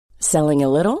Selling a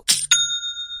little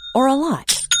or a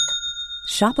lot?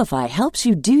 Shopify helps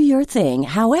you do your thing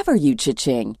however you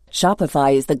cha-ching.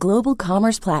 Shopify is the global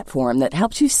commerce platform that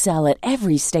helps you sell at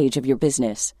every stage of your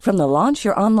business. From the launch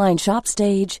your online shop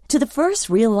stage to the first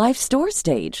real-life store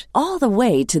stage, all the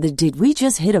way to the did we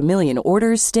just hit a million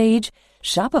orders stage.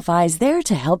 Shopify is there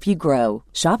to help you grow.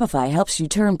 Shopify helps you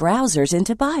turn browsers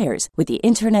into buyers with the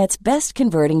internet's best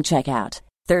converting checkout.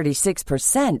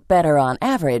 36% better on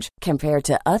average compared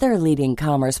to other leading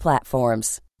commerce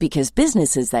platforms. Because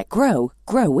businesses that grow,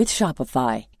 grow with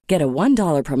Shopify. Get a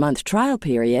 $1 per month trial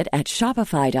period at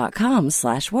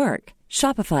shopify.com/work.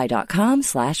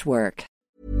 Shopify.com/work.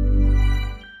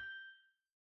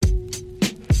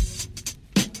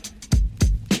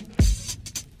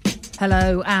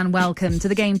 Hello and welcome to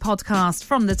the Game Podcast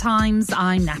from The Times.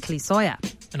 I'm Natalie Sawyer.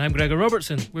 And I'm Gregor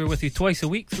Robertson. We're with you twice a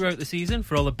week throughout the season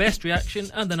for all the best reaction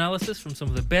and analysis from some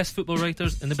of the best football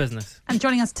writers in the business. And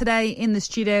joining us today in the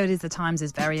studio, it is The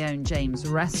Times' very own James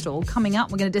Restall. Coming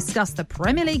up, we're going to discuss the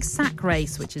Premier League sack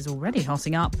race, which is already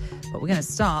hotting up. But we're going to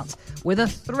start with a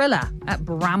thriller at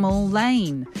Bramall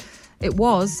Lane. It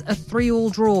was a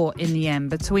 3-3 draw in the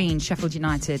end between Sheffield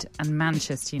United and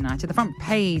Manchester United. The front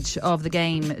page of the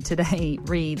game today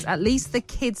reads, "At least the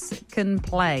kids can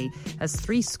play," as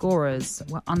 3 scorers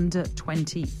were under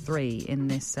 23 in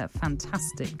this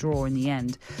fantastic draw in the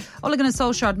end. Ole Gunnar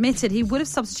Solskjaer admitted he would have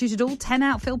substituted all 10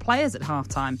 outfield players at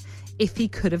half-time if he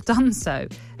could have done so.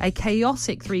 A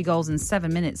chaotic 3 goals in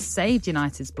 7 minutes saved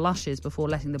United's blushes before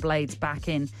letting the Blades back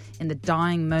in the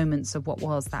dying moments of what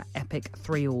was that epic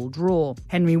 3-3 draw.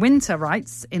 Henry Winter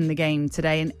writes in the game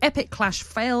today, "An epic clash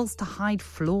fails to hide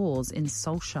flaws in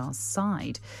Solskjaer's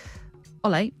side."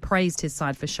 Ole praised his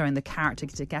side for showing the character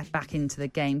to get back into the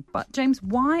game. But James,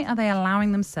 why are they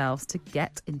allowing themselves to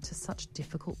get into such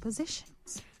difficult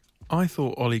positions? I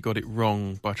thought Ole got it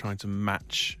wrong by trying to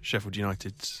match Sheffield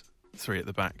United's 3 at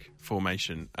the back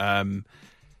formation.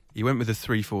 He went with a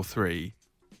 3-4-3.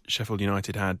 Sheffield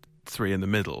United had 3 in the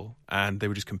middle, and they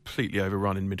were just completely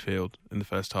overrun in midfield in the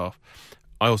first half.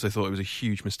 I also thought it was a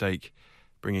huge mistake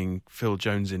bringing Phil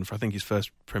Jones in for, I think, his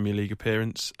first Premier League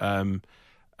appearance.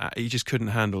 He just couldn't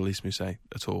handle Lys Mousset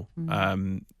at all.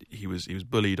 He was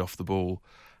bullied off the ball,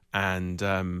 and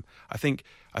I think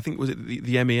was it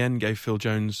the MEN gave Phil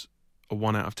Jones a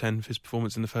 1 out of 10 for his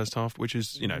performance in the first half, which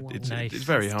is, it's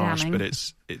very harsh, but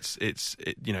it's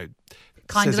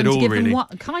says it all, really.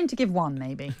 Kind to give 1,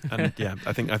 maybe. And yeah,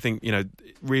 I think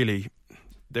really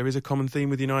there is a common theme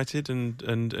with United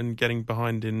and getting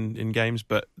behind in games,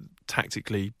 but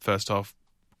tactically, first half,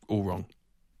 all wrong.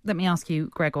 Let me ask you,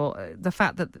 Gregor, the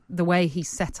fact that the way he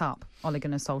set up Ole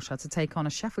Gunnar Solskjaer to take on a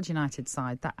Sheffield United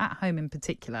side, that at home in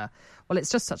particular, well, it's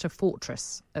just such a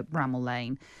fortress at Bramall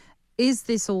Lane. Is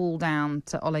this all down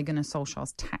to Ole Gunnar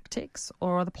Solskjaer's tactics,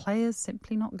 or are the players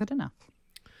simply not good enough?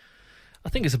 I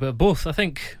think it's a bit of both. I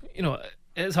think,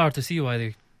 it's hard to see why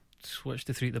they switched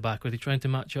to 3 at the back. Were they trying to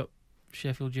match up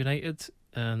Sheffield United?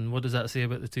 And what does that say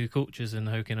about the 2 coaches and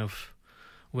how kind of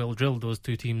well drilled those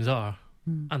 2 teams are?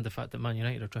 And the fact that Man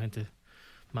United are trying to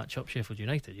match up Sheffield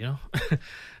United,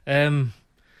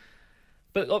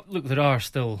 But look, there are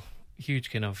still huge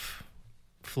kind of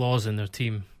flaws in their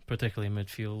team, particularly in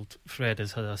midfield. Fred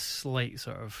has had a slight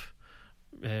sort of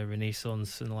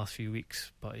renaissance in the last few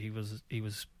weeks, but he was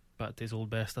back to his old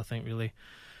best, I think, really.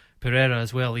 Pereira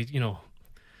as well, there's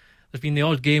been the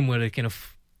odd game where he kind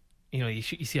of, you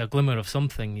see a glimmer of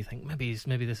something, you think maybe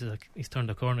this is he's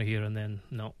turned a corner here, and then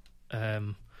no.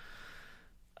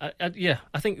 I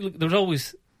think, look, there's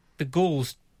always, the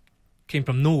goals came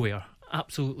from nowhere,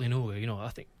 absolutely nowhere. I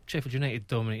think Sheffield United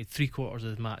dominated 3/4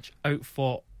 of the match,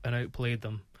 outfought and outplayed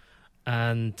them,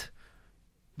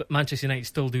 but Manchester United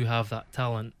still do have that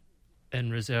talent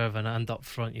in reserve and up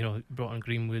front. Brought on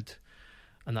Greenwood,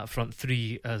 and that front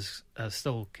 3 as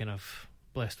still kind of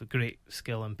blessed with great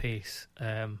skill and pace,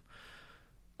 and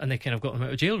they kind of got them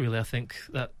out of jail, really. I think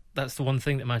that's the one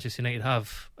thing that Manchester United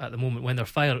have at the moment. When they're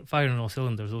firing on all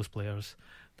cylinders, those players,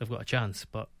 they've got a chance.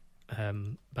 But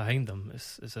behind them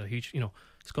is a huge,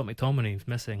 Scott McTominay's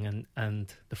missing,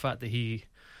 and the fact that he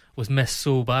was missed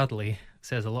so badly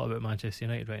says a lot about Manchester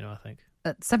United right now, I think.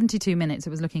 At 72 minutes,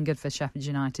 it was looking good for Sheffield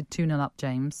United, 2-0 up,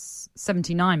 James.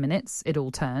 79 minutes, it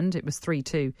all turned. It was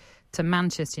 3-2 to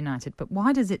Manchester United. But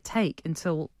why does it take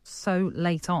until so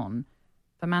late on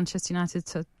for Manchester United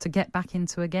to get back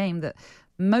into a game that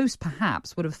most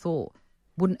perhaps would have thought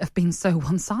wouldn't have been so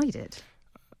one-sided?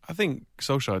 I think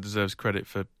Solskjaer deserves credit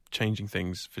for changing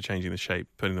things, for changing the shape,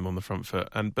 putting them on the front foot,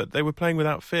 but they were playing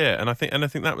without fear, and I think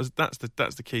that's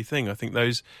the key thing. I think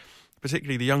those,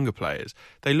 particularly the younger players,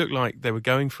 they looked like they were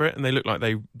going for it, and they looked like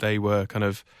they were kind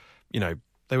of,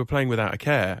 they were playing without a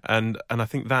care, and I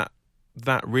think that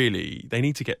really, they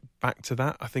need to get back to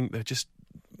that. I think they're just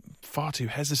far too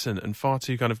hesitant and far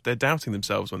too they're doubting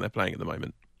themselves when they're playing at the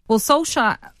moment. Well,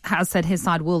 Solskjaer has said his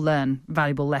side will learn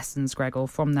valuable lessons, Gregor,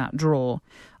 from that draw.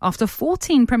 After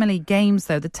 14 Premier League games,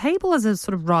 though, the table has a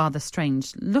sort of rather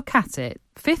strange look at it.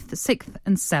 5th, 6th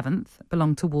and 7th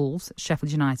belong to Wolves,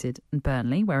 Sheffield United and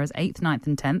Burnley, whereas 8th, 9th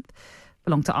and 10th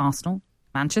belong to Arsenal,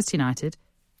 Manchester United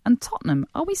and Tottenham.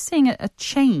 Are we seeing a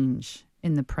change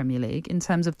in the Premier League in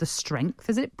terms of the strength?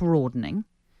 Is it broadening?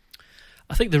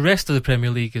 I think the rest of the Premier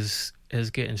League is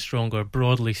getting stronger,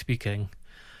 broadly speaking.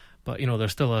 But,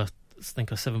 there's still a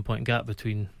 7-point gap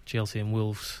between Chelsea and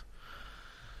Wolves.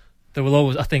 There will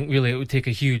always, I think, really, it would take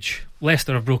a huge...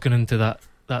 Leicester have broken into that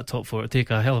top four. It would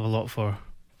take a hell of a lot for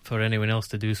anyone else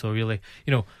to do so, really.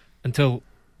 Until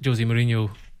Jose Mourinho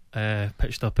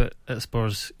pitched up at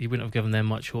Spurs, you wouldn't have given them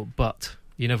much hope. But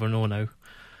you never know now.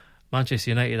 Manchester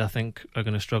United, I think, are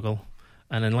going to struggle.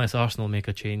 And unless Arsenal make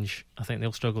a change, I think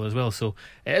they'll struggle as well. So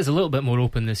it is a little bit more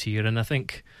open this year. And I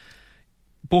think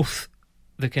both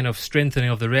the kind of strengthening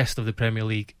of the rest of the Premier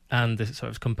League and the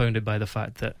sort of compounded by the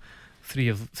fact that three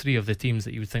of the teams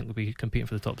that you would think would be competing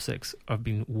for the top six have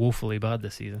been woefully bad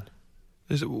this season.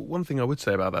 There's one thing I would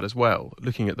say about that as well.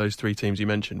 Looking at those three teams you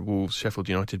mentioned, Wolves, Sheffield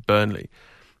United, Burnley,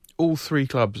 all three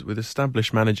clubs with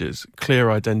established managers,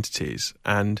 clear identities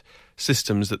and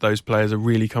systems that those players are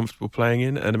really comfortable playing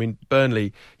in. And I mean,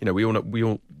 Burnley, we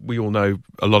all know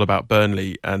a lot about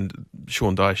Burnley, and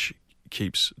Sean Dyche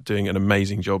keeps doing an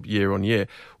amazing job year on year.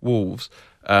 Wolves,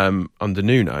 under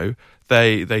Nuno,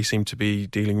 they seem to be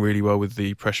dealing really well with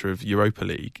the pressure of Europa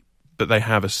League, but they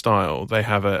have a style, they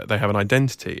have an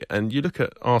identity. And you look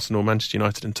at Arsenal, Manchester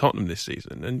United and Tottenham this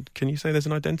season, and can you say there's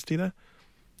an identity there?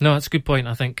 No, that's a good point.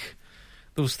 I think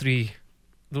those three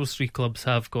clubs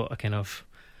have got a kind of,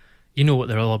 what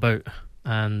they're all about,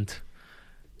 and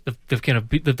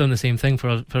they've done the same thing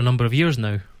for a number of years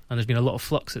now. And there's been a lot of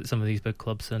flux at some of these big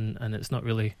clubs, and it's not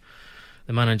really,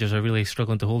 the managers are really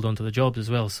struggling to hold on to the jobs as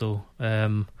well. So,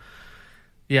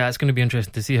 it's going to be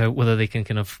interesting to see whether they can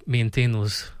kind of maintain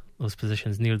those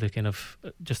positions near the kind of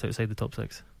just outside the top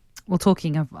six. Well,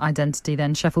 talking of identity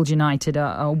then, Sheffield United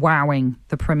are wowing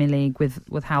the Premier League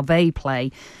with how they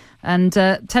play. And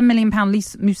 £10 million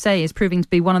Mousset is proving to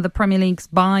be one of the Premier League's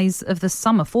buys of the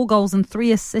summer. 4 goals and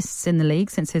 3 assists in the league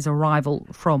since his arrival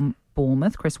from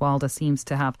Bournemouth. Chris Wilder seems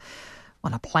to have,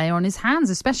 a player on his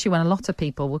hands, especially when a lot of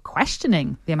people were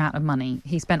questioning the amount of money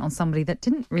he spent on somebody that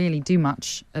didn't really do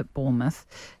much at Bournemouth.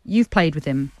 You've played with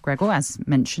him, Gregor, as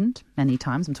mentioned many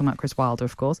times. I'm talking about Chris Wilder,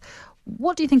 of course.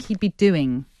 What do you think he'd be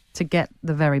doing to get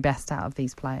the very best out of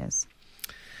these players?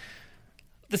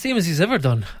 The same as he's ever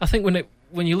done. I think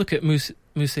when you look at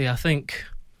Mousset, I think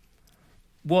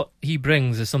what he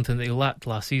brings is something that he lacked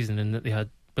last season, in that they had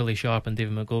Billy Sharp and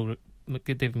David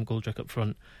McGoldrick up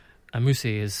front, and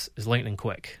Mousset is lightning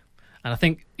quick. And I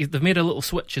think they've made a little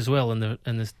switch as well in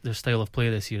their style of play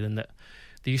this year, in that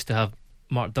they used to have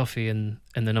Mark Duffy in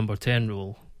the number 10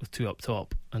 role with 2 up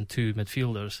top and 2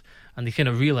 midfielders, and they kind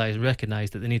of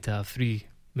recognised that they need to have 3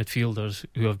 midfielders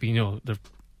who have been, they're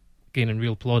gaining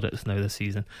real plaudits now this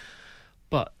season.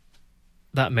 But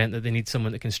that meant that they need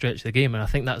someone that can stretch the game, and I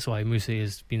think that's why Mousset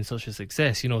has been such a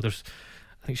success.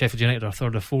 I think Sheffield United are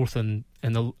 3rd or 4th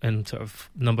in sort of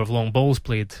number of long balls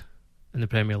played in the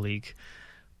Premier League,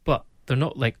 but they're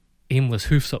not like aimless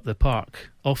hoofs up the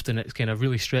park. Often it's kind of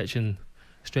really stretching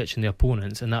the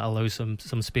opponents, and that allows some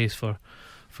space for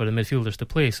the midfielders to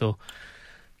play. So,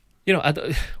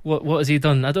 what has he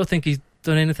done? I don't think he's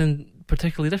done anything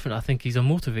particularly different. I think he's a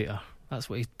motivator. That's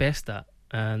what he's best at,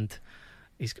 and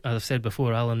he's, as I've said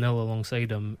before, Alan Knill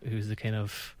alongside him, who's the kind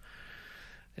of,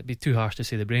 it'd be too harsh to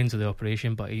say the brains of the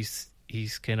operation, but he's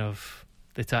kind of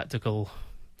the tactical.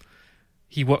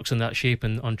 He works in that shape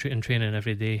and in training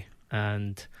every day,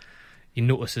 and he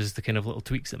notices the kind of little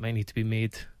tweaks that might need to be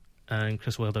made. And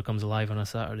Chris Wilder comes alive on a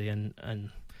Saturday, and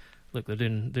look, they're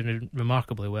doing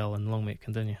remarkably well, and long may it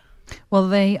continue. Well,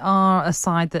 they are a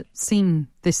side that seem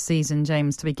this season,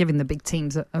 James, to be giving the big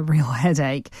teams a real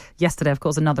headache. Yesterday, of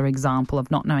course, another example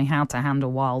of not knowing how to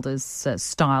handle Wilder's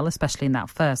style, especially in that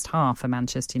first half for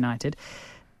Manchester United.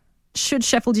 Should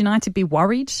Sheffield United be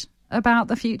worried about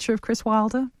the future of Chris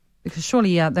Wilder? Because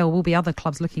surely there will be other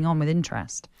clubs looking on with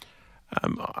interest.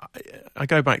 I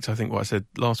go back to, I think, what I said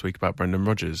last week about Brendan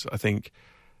Rodgers. I think,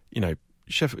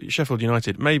 Sheffield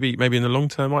United maybe in the long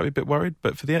term might be a bit worried,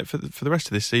 but for the rest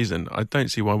of this season, I don't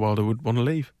see why Wilder would want to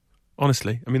leave.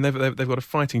 Honestly, I mean they've got a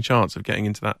fighting chance of getting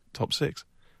into that top 6.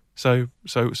 So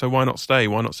why not stay?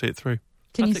 Why not see it through?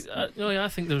 I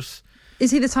think there's.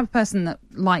 Is he the type of person that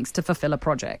likes to fulfil a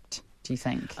project? Do do you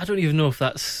think? I don't even know if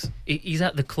he's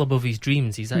at the club of his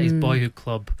dreams. He's at his boyhood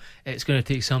club. It's going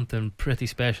to take something pretty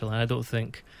special, and I don't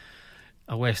think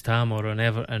a West Ham or an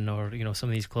Everton or some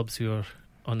of these clubs who are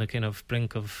on the kind of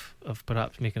brink of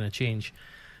perhaps making a change.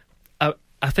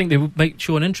 I think they might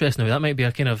show an interest now. That might be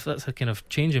a kind of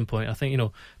changing point. I think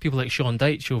people like Sean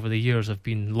Dyche over the years have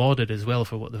been lauded as well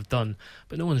for what they've done,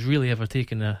 but no one's really ever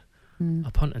taken a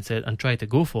punt and tried to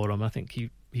go for him. I think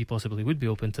he possibly would be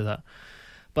open to that,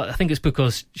 but I think it's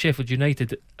because Sheffield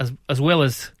United, as well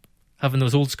as having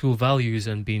those old school values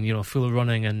and being full of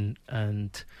running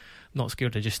and not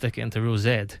scared to just stick it into row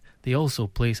Z, they also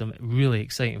play some really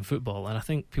exciting football, and I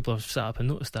think people have sat up and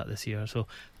noticed that this year. So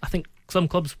I think some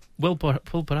clubs will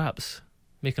perhaps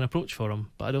make an approach for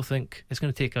him, but I don't think it's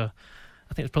going to take I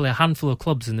think it's probably a handful of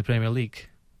clubs in the Premier League,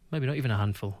 maybe not even a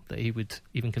handful, that he would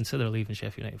even consider leaving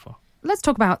Sheffield United for. Let's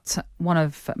talk about one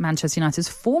of Manchester United's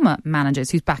former managers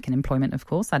who's back in employment, of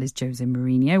course. That is Jose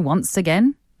Mourinho. Once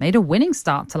again, made a winning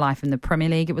start to life in the Premier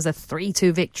League. It was a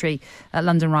 3-2 victory at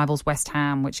London rivals West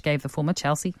Ham, which gave the former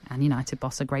Chelsea and United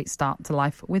boss a great start to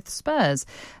life with Spurs.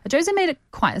 Jose made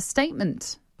quite a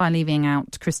statement by leaving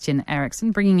out Christian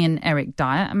Eriksen, bringing in Eric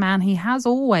Dyer, a man he has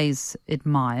always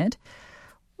admired.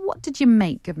 What did you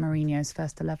make of Mourinho's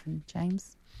first 11,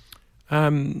 James?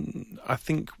 I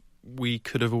think we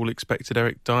could have all expected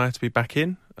Eric Dyer to be back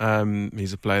in.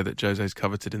 He's a player that Jose's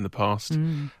coveted in the past.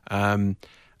 And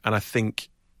I think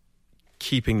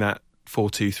keeping that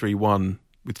 4-2-3-1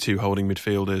 with two holding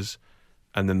midfielders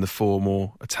and then the four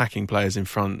more attacking players in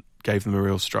front gave them a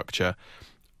real structure.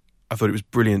 I thought it was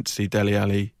brilliant to see Dele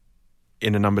Alli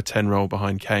in a number 10 role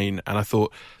behind Kane, and I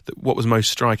thought that what was most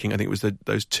striking, I think, was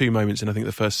those two moments in, I think,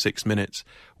 the first 6 minutes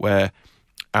where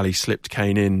Ali slipped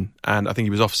Kane in, and I think he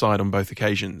was offside on both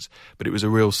occasions, but it was a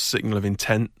real signal of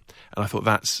intent, and I thought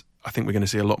I think we're going to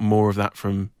see a lot more of that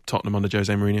from Tottenham under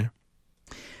Jose Mourinho.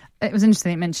 It was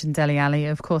interesting, it mentioned Dele Alli.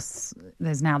 Of course,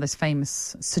 there's now this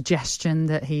famous suggestion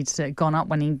that he'd gone up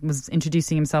when he was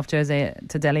introducing himself, Jose,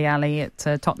 to Dele Alli at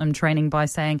Tottenham training by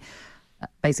saying,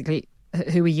 basically,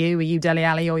 who are you? Are you Dele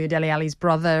Alli or you're Dele Alli's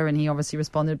brother? And he obviously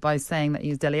responded by saying that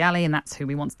he's Dele Alli and that's who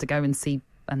he wants to go and see.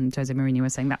 And Jose Mourinho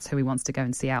was saying that's who he wants to go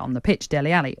and see out on the pitch,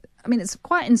 Dele Alli. I mean, it's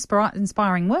quite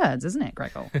inspiring words, isn't it,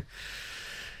 Gregor?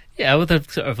 Yeah, with a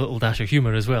sort of little dash of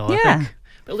humour as well, I think.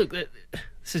 But look,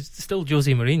 this is still Jose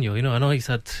Mourinho. I know he's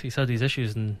had these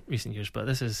issues in recent years, but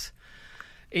this is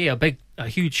a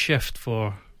huge shift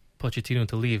for Pochettino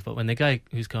to leave. But when the guy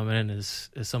who's coming in is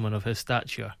someone of his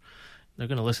stature, they're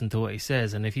going to listen to what he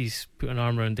says. And if he's put an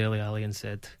arm around Dele Alli and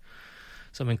said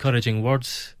some encouraging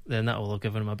words, then that will have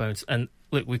given him a bounce. And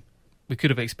look, we could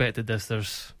have expected this.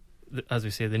 There's, as we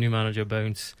say, the new manager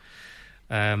bounce,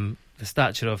 the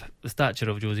stature of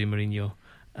Jose Mourinho,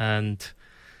 and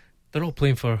they're all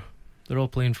playing for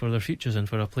their futures and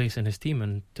for a place in his team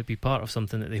and to be part of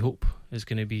something that they hope is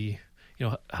going to be.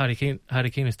 Harry Kane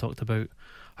has talked about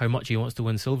how much he wants to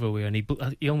win silverware, and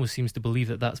he almost seems to believe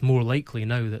that that's more likely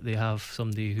now that they have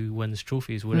somebody who wins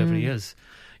trophies wherever he is.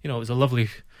 It was a lovely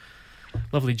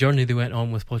journey they went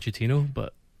on with Pochettino,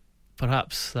 but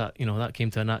perhaps that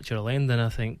came to a natural end, and I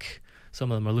think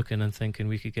some of them are looking and thinking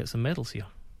we could get some medals here.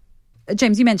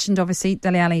 James, you mentioned obviously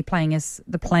Dele Alli playing as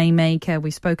the playmaker.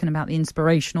 We've spoken about the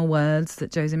inspirational words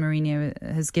that Jose Mourinho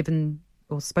has given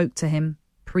or spoke to him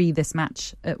pre this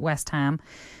match at West Ham.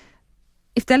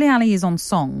 If Dele Alli is on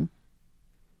song,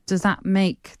 does that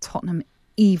make Tottenham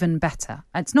even better?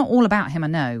 It's not all about him, I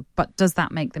know, but does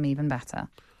that make them even better?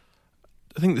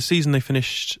 I think the season they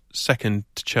finished second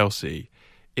to Chelsea,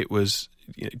 it was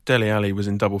Dele Alli was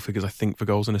in double figures, I think, for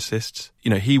goals and assists.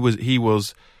 He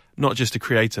was not just a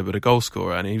creator but a goal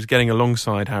scorer, and he was getting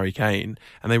alongside Harry Kane,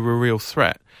 and they were a real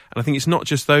threat. And I think it's not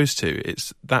just those two;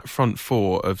 it's that front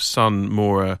four of Son,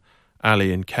 Moura,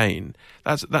 Ali, and Kane.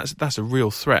 That's a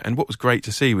real threat. And what was great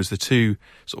to see was the two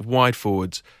sort of wide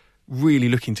forwards really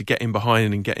looking to get in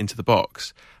behind and get into the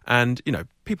box. And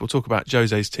people talk about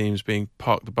Jose's teams being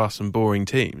park the bus and boring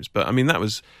teams, but I mean that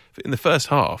was in the first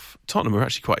half. Tottenham were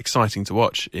actually quite exciting to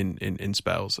watch in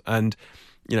spells, and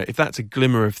if that's a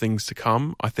glimmer of things to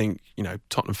come, I think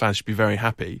Tottenham fans should be very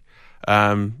happy.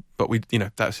 But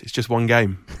it's just one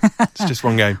game. It's just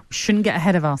one game. We shouldn't get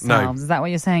ahead of ourselves. No. Is that what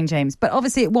you're saying, James? But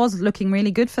obviously it was looking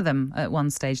really good for them at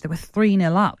one stage. They were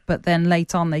 3-0 up, but then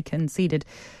late on they conceded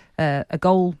a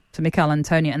goal to Mikel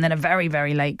Antonio and then a very,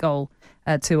 very late goal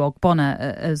to Ogbonna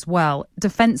as well.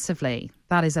 Defensively,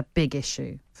 that is a big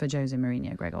issue for Jose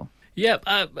Mourinho, Gregor. Yeah,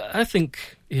 I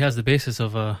think he has the basis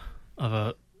of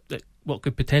what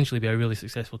could potentially be a really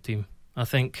successful team. I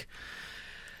think,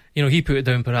 he put it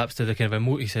down perhaps to the kind of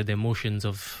the emotions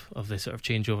of the sort of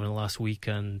changeover in the last week,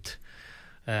 and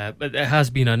But it has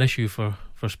been an issue for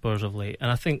Spurs of late,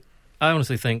 and I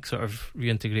honestly think sort of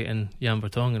reintegrating Jan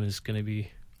Vertonghen is going to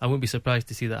be. I wouldn't be surprised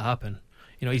to see that happen.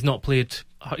 He's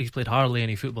played hardly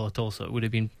any football at all, so it would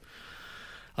have been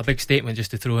a big statement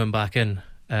just to throw him back in.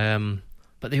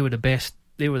 But they were the best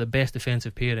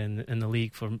defensive pair in the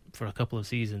league for a couple of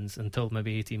seasons until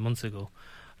maybe 18 months ago.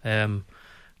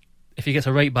 If he gets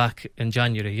a right back in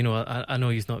January, I know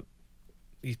he's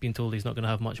been told he's not going to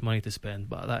have much money to spend,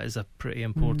 but that is a pretty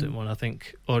important one. I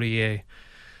think Aurier,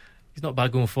 he's not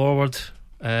bad going forward.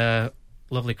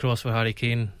 Lovely cross for Harry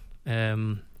Kane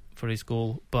for his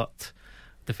goal, but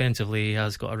defensively he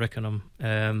has got a rick on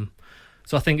him.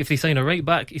 So I think if they sign a right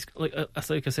back, he's like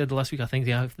I said last week, I think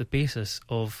they have the basis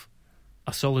of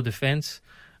a solid defence.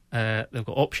 They've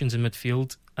got options in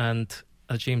midfield, and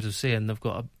as James was saying, they've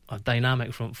got a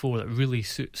dynamic front four that really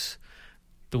suits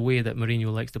the way that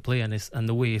Mourinho likes to play and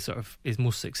the way sort of his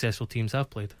most successful teams have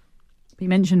played. You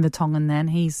mentioned Vertonghen then.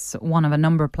 He's one of a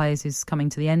number of players who's coming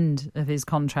to the end of his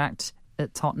contract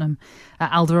at Tottenham.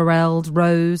 Alderweireld,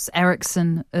 Rose,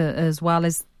 Eriksen as well.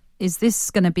 Is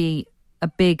this going to be a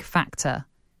big factor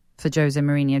for Jose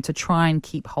Mourinho to try and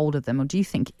keep hold of them? Or do you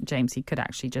think, James, he could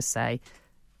actually just say,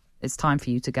 it's time for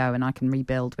you to go and I can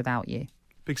rebuild without you?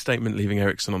 Big statement leaving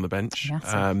Eriksen on the bench.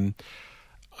 Yes.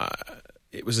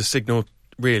 It was a signal,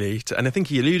 really, and I think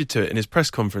he alluded to it in his press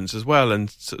conference as well, and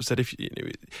sort of said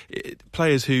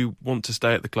players who want to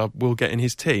stay at the club will get in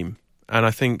his team. And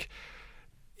I think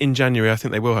in January, I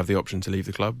think they will have the option to leave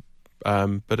the club.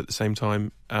 But at the same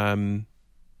time,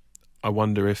 I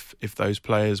wonder if those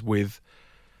players, with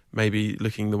maybe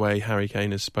looking the way Harry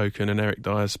Kane has spoken and Eric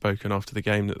Dyer has spoken after the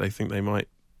game, that they think they might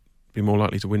be more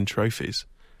likely to win trophies,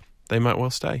 they might well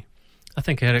stay. I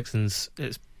think it's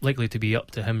likely to be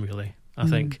up to him, really. I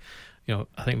think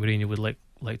Mourinho would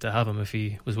like to have him if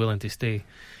he was willing to stay.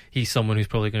 He's someone who's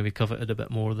probably going to be coveted a bit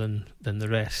more than the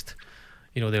rest.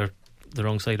 They're the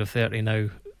wrong side of 30 now,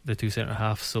 the two centre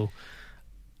halves. So,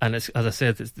 and it's, as I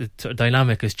said, the sort of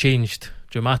dynamic has changed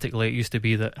dramatically. It used to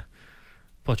be that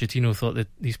Pochettino thought that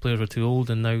these players were too old,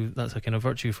 and now that's a kind of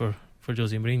virtue for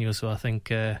Jose Mourinho. So I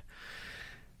think I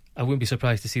wouldn't be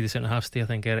surprised to see the centre half stay. I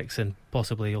think Eriksen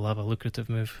possibly will have a lucrative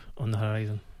move on the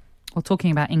horizon. Well,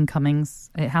 talking about incomings,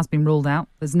 it has been ruled out.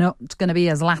 There's not going to be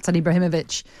a Zlatan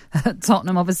Ibrahimovic at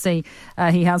Tottenham. Obviously,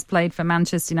 he has played for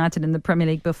Manchester United in the Premier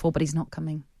League before, but he's not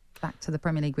coming back to the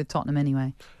Premier League with Tottenham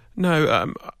anyway.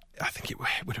 No, I think it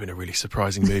would have been a really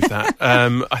surprising move, that.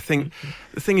 I think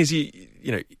the thing is,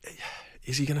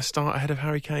 is he going to start ahead of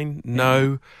Harry Kane?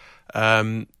 No.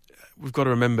 We've got to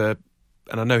remember,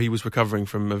 and I know he was recovering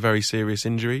from a very serious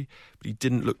injury, but he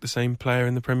didn't look the same player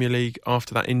in the Premier League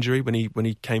after that injury when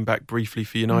he came back briefly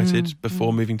for United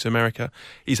before moving to America.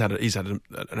 He's had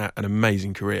an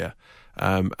amazing career,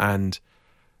 and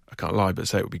I can't lie but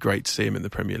say it would be great to see him in the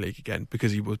Premier League again,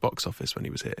 because he was box office when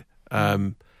he was here.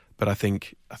 But I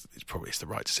think it's the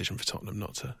right decision for Tottenham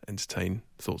not to entertain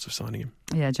thoughts of signing him.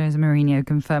 Yeah, Jose Mourinho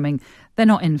confirming they're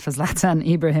not in for Zlatan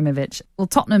Ibrahimovic. Well,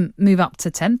 Tottenham move up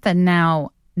to 10th. They're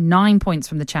now 9 points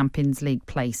from the Champions League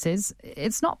places.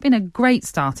 It's not been a great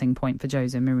starting point for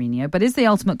Jose Mourinho, but is the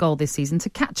ultimate goal this season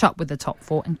to catch up with the top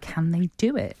four, and can they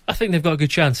do it? I think they've got a good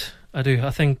chance. I do.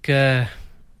 I think out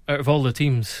of all the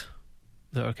teams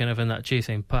that are kind of in that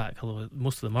chasing pack, although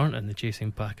most of them aren't in the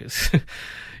chasing pack, it's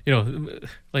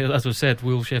like as we've said,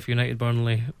 Wolves, Sheffield United,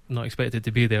 Burnley not expected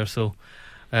to be there. So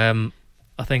I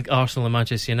think Arsenal and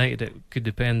Manchester United, it could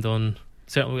depend on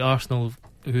certainly Arsenal,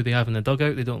 who they have in the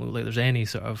dugout. They don't look like there's any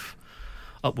sort of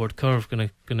upward curve going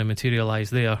to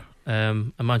materialise there.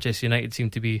 And Manchester United seem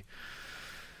to be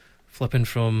flipping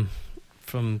from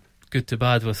good to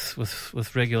bad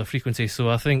with regular frequency. So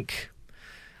I think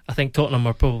Tottenham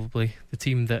are probably the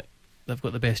team that they've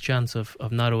got the best chance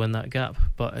of narrowing that gap,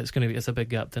 but it's a big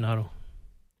gap to narrow.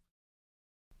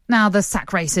 Now the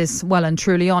sack race is well and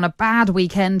truly on. A bad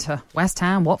weekend for West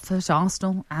Ham, Watford,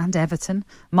 Arsenal and Everton.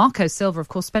 Marco Silva, of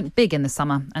course, spent big in the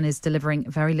summer and is delivering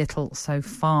very little so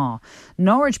far.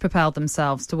 Norwich propelled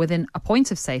themselves to within a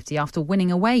point of safety after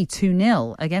winning away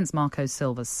 2-0 against Marco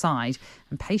Silva's side,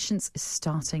 and patience is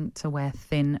starting to wear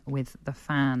thin with the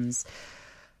fans.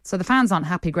 So the fans aren't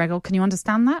happy, Gregor. Can you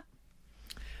understand that?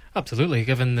 Absolutely,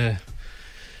 given the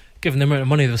amount of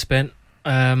money they've spent.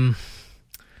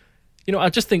 I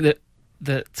just think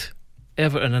that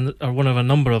Everton are one of a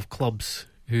number of clubs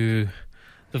who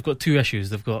they've got two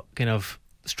issues. They've got kind of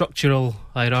structural,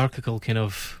 hierarchical kind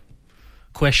of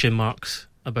question marks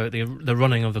about the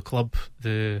running of the club,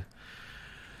 the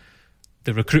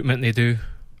recruitment they do,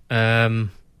 and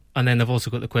then they've also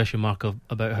got the question mark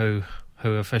about how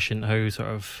efficient, how sort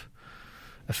of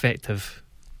effective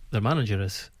their manager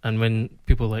is. And when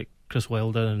people like Chris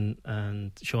Wilder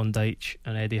and Sean Dyche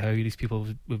and Eddie Howe, these people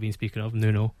we've been speaking of,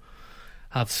 Nuno,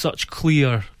 have such a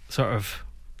clear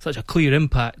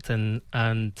impact and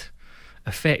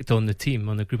effect on the team,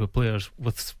 on the group of players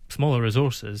with smaller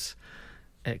resources,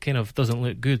 it kind of doesn't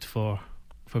look good for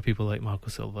people like Marco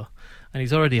Silva. And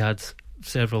he's already had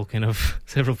several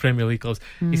Premier League clubs.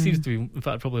 He seems to be, in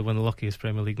fact, probably one of the luckiest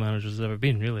Premier League managers there's ever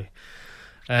been, really.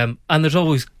 And there's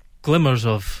always glimmers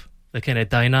of the kind of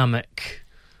dynamic,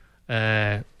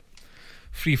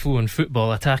 free-flowing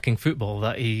football, attacking football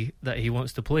that he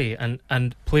wants to play.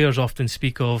 And players often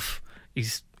speak of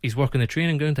he's working the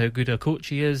training ground, how good a coach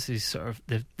he is, he's sort of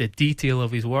the detail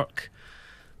of his work.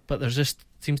 But there's just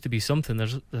seems to be something.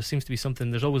 There seems to be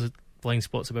something. There's always blind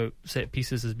spots about set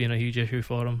pieces as being a huge issue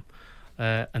for him,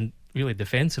 and really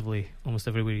defensively, almost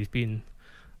everywhere he's been,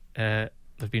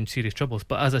 there've been serious troubles.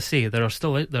 But as I say, there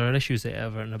are issues at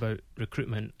Everton about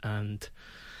recruitment and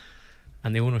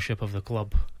the ownership of the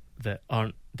club that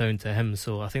aren't down to him.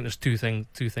 So I think there's two things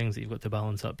that you've got to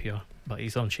balance up here. But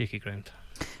he's on shaky ground.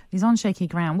 He's on shaky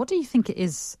ground. What do you think it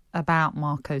is about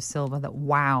Marco Silva that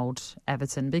wowed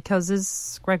Everton? Because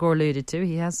as Gregor alluded to,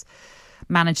 he has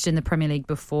managed in the Premier League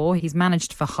before. He's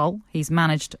managed for Hull. He's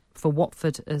managed for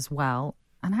Watford as well.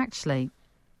 And actually,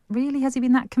 really, has he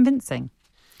been that convincing?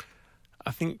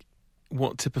 I think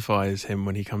what typifies him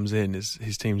when he comes in is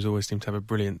his teams always seem to have a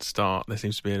brilliant start. There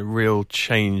seems to be a real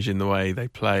change in the way they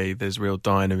play. There's real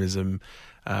dynamism.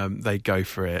 They go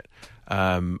for it.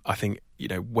 I think,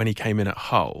 when he came in at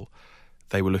Hull,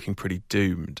 they were looking pretty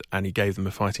doomed, and he gave them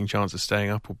a fighting chance of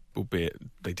staying up, albeit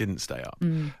they didn't stay up.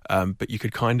 But you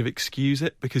could kind of excuse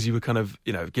it because you were kind of,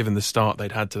 given the start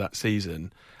they'd had to that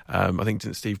season. I think,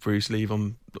 didn't Steve Bruce leave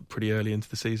on pretty early into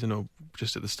the season or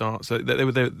just at the start? So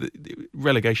the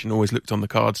relegation always looked on the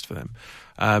cards for them.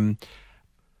 And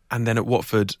then at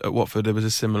Watford there was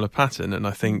a similar pattern, and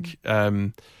I think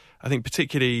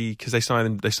particularly because they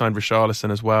signed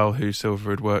Richarlison as well, who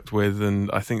Silva had worked with,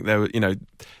 and I think there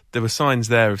were signs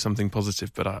there of something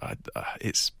positive. But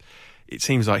it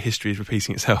seems like history is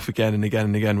repeating itself again and again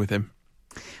and again with him.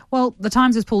 Well, the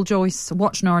Times' Paul Joyce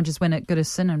watched Norwich's win at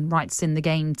Goodison and writes in the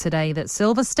game today that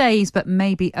Silva stays, but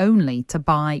maybe only to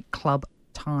buy club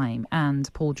time. And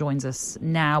Paul joins us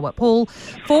now. Paul,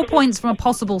 4 points from a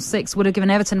possible 6 would have given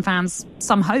Everton fans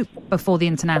some hope before the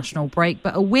international break,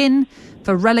 but a win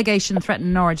for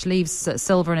relegation-threatened Norwich leaves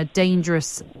Silva in a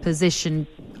dangerous position.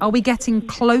 Are we getting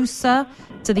closer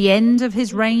to the end of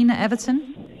his reign at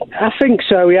Everton? I think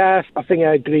so, yeah. I think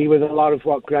I agree with a lot of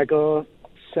what Gregor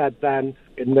said then,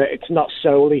 in that it's not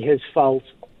solely his fault,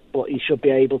 but he should be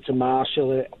able to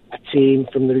marshal a team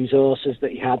from the resources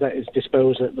that he had at his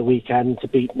disposal at the weekend to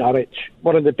beat Norwich.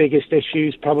 One of the biggest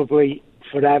issues probably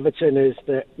for Everton is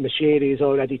that Mashiri has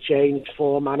already changed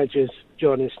 4 managers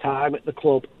during his time at the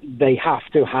club. They have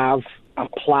to have a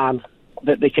plan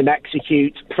that they can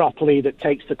execute properly that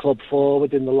takes the club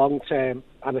forward in the long term.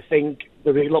 And I think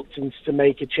the reluctance to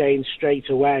make a change straight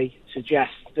away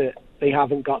suggests that they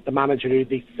haven't got the manager who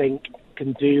they think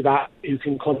can do that, who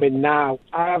can come in now.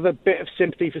 I have a bit of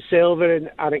sympathy for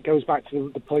Silva, and it goes back to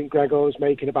the point Gregor was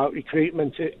making about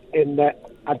recruitment, in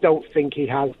that I don't think he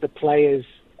has the players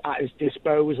at his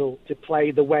disposal to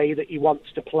play the way that he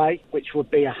wants to play, which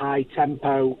would be a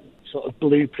high-tempo sort of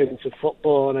blueprint of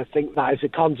football. And I think that is a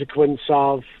consequence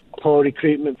of poor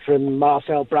recruitment from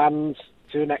Marcel Brands,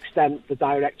 to an extent the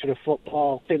director of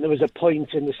football. I think there was a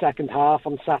point in the second half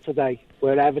on Saturday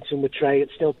where Everton were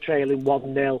still trailing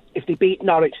 1-0. If they beat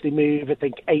Norwich, they move, I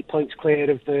think, 8 points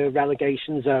clear of the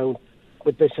relegation zone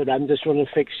with this horrendous run of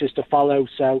fixtures to follow.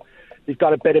 So they've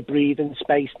got a bit of breathing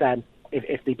space then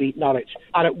if they beat Norwich.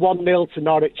 And at 1-0 to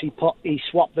Norwich, he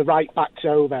swapped the right backs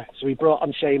over. So he brought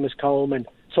on Seamus Coleman,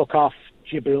 took off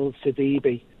Jibril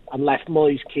Sidibe, and left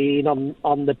Moise Keane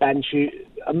on the bench.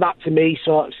 And that, to me,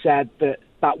 sort of said that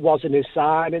wasn't his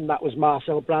signing, that was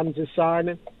Marcel Brands'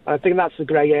 signing. And I think that's the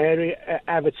grey area at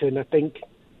Everton. I think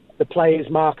the players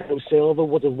Marco Silva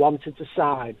would have wanted to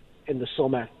sign in the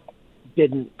summer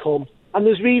didn't come. And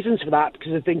there's reasons for that,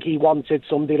 because I think he wanted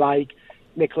somebody like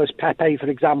Nicolas Pepe, for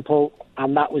example,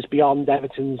 and that was beyond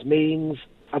Everton's means.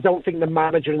 I don't think the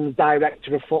manager and the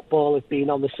director of football have been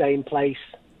on the same place.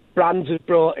 Brands has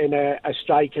brought in a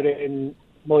striker in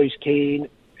Moise Keane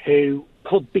who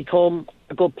could become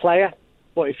a good player.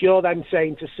 But if you're then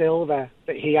saying to Silva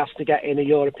that he has to get in a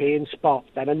European spot,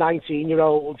 then a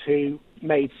 19-year-old who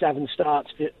made 7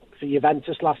 starts for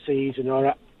Juventus last season,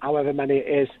 or however many it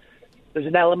is, there's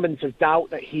an element of doubt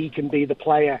that he can be the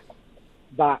player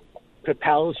that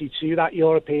propels you to that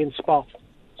European spot.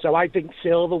 So I think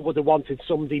Silva would have wanted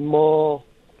somebody more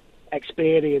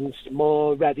experienced,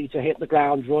 more ready to hit the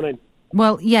ground running.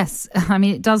 Well, yes. I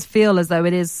mean, it does feel as though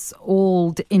it is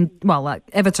all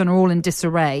Everton are all in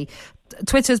disarray.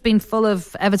 Twitter's been full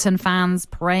of Everton fans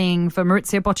praying for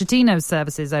Maurizio Pochettino's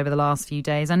services over the last few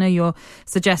days. I know you're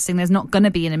suggesting there's not going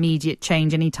to be an immediate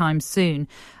change anytime soon.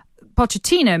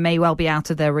 Pochettino may well be out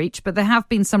of their reach, but there have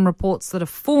been some reports that a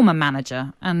former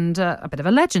manager and a bit of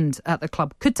a legend at the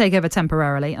club could take over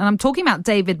temporarily. And I'm talking about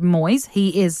David Moyes.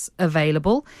 He is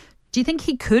available. Do you think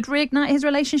he could reignite his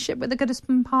relationship with the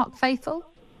Goodison Park faithful?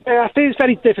 I think it's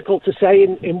very difficult to say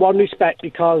in one respect,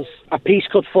 because a piece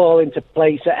could fall into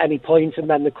place at any point and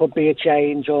then there could be a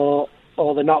change, or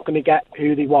they're not going to get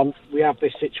who they want. We have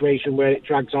this situation where it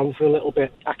drags on for a little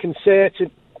bit. I can say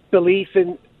to belief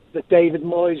in that David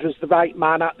Moyes was the right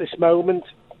man at this moment.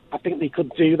 I think they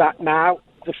could do that now.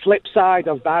 The flip side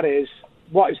of that is,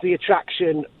 what is the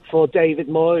attraction for David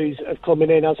Moyes of coming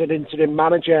in as an interim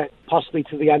manager, possibly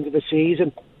to the end of the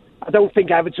season? I don't think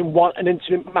Everton want an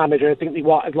interim manager. I think they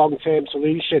want a long-term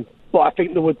solution. But I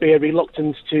think there would be a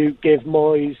reluctance to give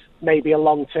Moyes maybe a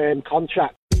long-term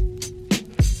contract.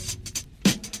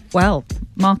 Well,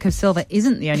 Marco Silva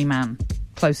isn't the only man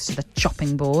close to the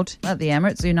chopping board. At the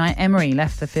Emirates, Unai Emery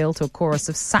left the field to a chorus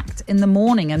of sacked in the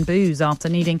morning and boos after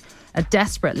needing a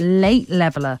desperate late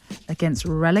leveller against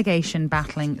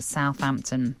relegation-battling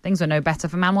Southampton. Things were no better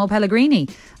for Manuel Pellegrini.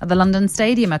 At the London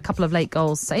Stadium, a couple of late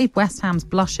goals saved West Ham's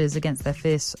blushes against their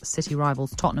fierce city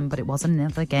rivals Tottenham, but it was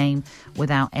another game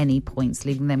without any points,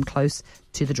 leaving them close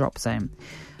to the drop zone.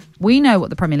 We know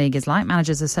what the Premier League is like.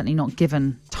 Managers are certainly not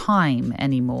given time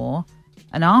anymore.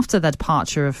 And after the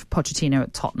departure of Pochettino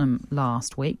at Tottenham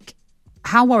last week,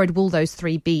 how worried will those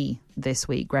three be this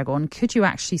week, Gregor? And could you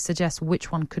actually suggest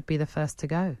which one could be the first to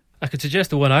go? I could suggest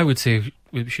the one I would say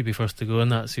should be first to go,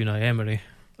 and that's Unai Emery.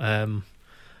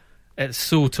 It's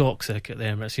so toxic at the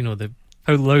Emirates. You know,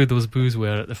 how loud those boos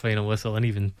were at the final whistle and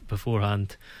even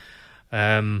beforehand.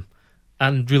 And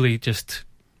really just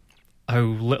how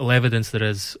little evidence there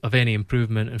is of any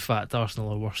improvement. In fact,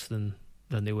 Arsenal are worse than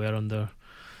they were under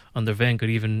Wenger,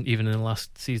 even in the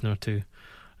last season or two.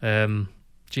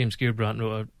 James Gearbrandt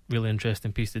wrote a really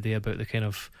interesting piece today about the kind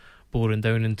of boring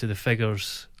down into the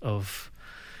figures of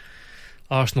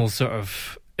Arsenal's sort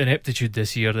of ineptitude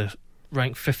this year. They're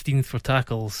ranked 15th for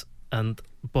tackles and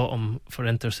bottom for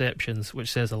interceptions, which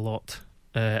says a lot.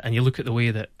 And you look at the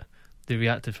way that they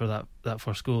reacted for that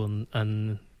first goal,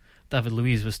 and David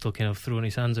Luiz was still kind of throwing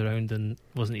his hands around and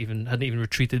hadn't even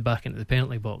retreated back into the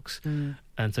penalty box.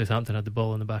 And Southampton had the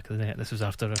ball in the back of the net. This was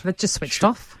after it just switched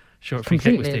off. Short free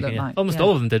kick was taken. Yeah. Almost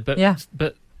all of them did, but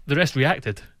the rest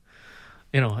reacted.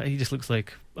 You know, he just looks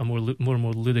like a more and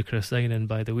more ludicrous signing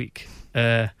by the week.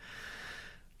 And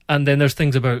then there's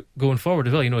things about going forward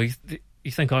as well. You know,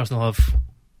 you think Arsenal have.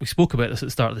 We spoke about this at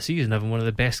the start of the season, having one of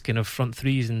the best kind of front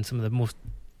threes and some of the most,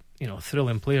 you know,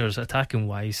 thrilling players attacking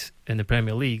wise in the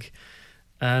Premier League,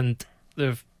 and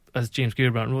they've, as James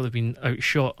Gearbrandt wrote, they've been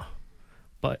outshot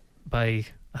by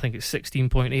I think it's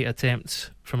 16.8 attempts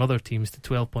from other teams to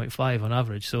 12.5 on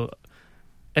average. So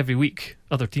every week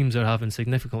other teams are having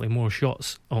significantly more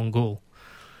shots on goal,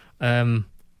 and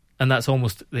that's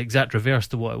almost the exact reverse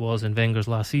to what it was in Wenger's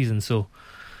last season. So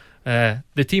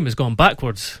the team has gone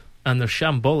backwards and they're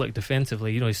shambolic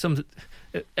defensively. You know,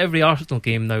 every Arsenal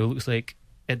game now looks like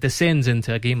it descends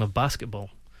into a game of basketball.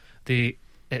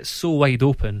 It's so wide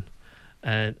open,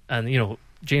 and you know,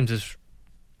 James has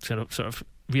sort of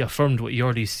reaffirmed what you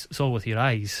already saw with your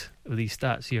eyes with these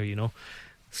stats here. You know,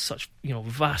 such, you know,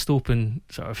 vast open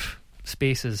sort of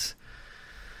spaces.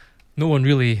 No one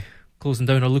really closing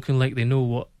down or looking like they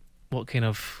know what kind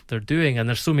of they're doing. And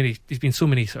there's been so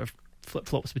many sort of flip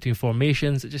flops between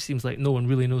formations. It just seems like no one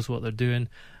really knows what they're doing.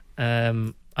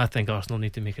 I think Arsenal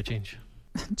need to make a change.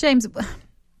 James,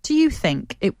 do you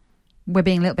think we're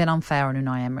being a little bit unfair on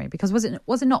Unai Emery? Because was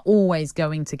it not always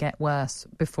going to get worse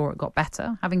before it got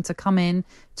better? Having to come in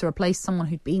to replace someone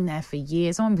who'd been there for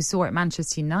years. Someone we saw at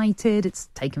Manchester United. It's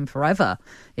taken forever,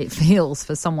 it feels,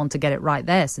 for someone to get it right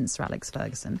there since Sir Alex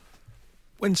Ferguson.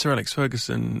 When Sir Alex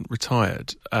Ferguson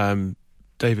retired,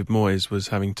 David Moyes was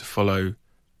having to follow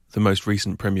the most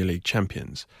recent Premier League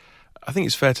champions. I think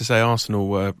it's fair to say Arsenal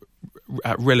were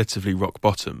at relatively rock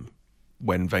bottom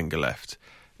when Wenger left.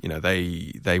 You know,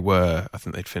 they were. I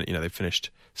think they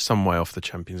finished some way off the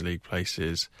Champions League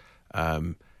places.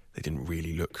 They didn't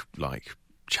really look like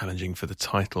challenging for the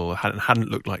title. Hadn't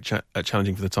looked like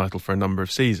challenging for the title for a number of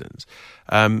seasons.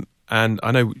 And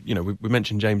I know, you know, we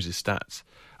mentioned James's stats.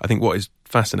 I think what is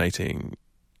fascinating,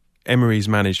 Emery's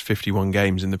managed 51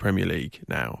 games in the Premier League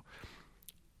now.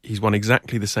 he's won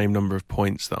exactly the same number of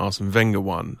points that Arsene Wenger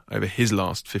won over his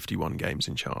last 51 games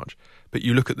in charge. But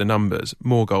you look at the numbers,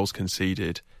 more goals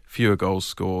conceded, fewer goals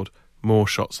scored, more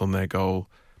shots on their goal,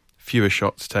 fewer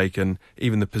shots taken,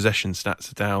 even the possession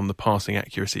stats are down, the passing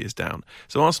accuracy is down.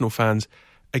 So Arsenal fans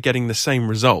are getting the same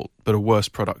result but a worse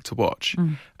product to watch.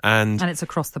 And it's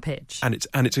across the pitch. And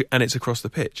it's across the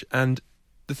pitch. And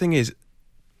the thing is,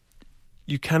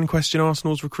 you can question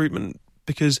Arsenal's recruitment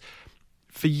because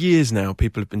for years now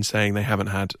people have been saying they haven't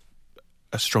had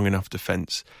a strong enough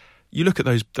defence. You look at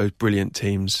those brilliant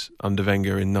teams under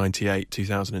Wenger in 98,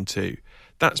 2002.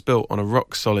 That's built on a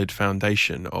rock solid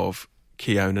foundation of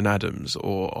Keown and Adams,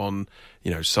 or on,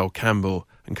 Sol Campbell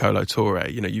and Kolo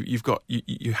Touré.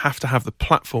 You have to have the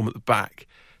platform at the back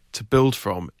to build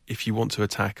from if you want to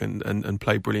attack and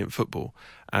play brilliant football.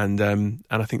 And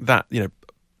I think that,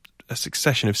 a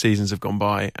succession of seasons have gone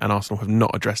by and Arsenal have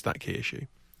not addressed that key issue.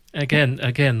 Again,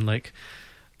 like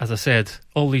as I said,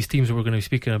 all these teams that we're going to be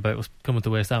speaking about was coming to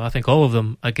West Ham. I think all of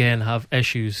them again have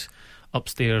issues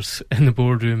upstairs in the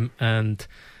boardroom and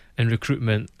in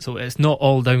recruitment. So it's not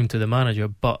all down to the manager,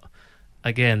 but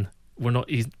again, we're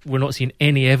not seeing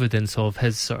any evidence of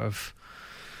his sort of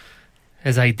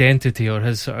his identity or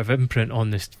his sort of imprint on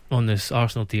this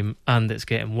Arsenal team, and it's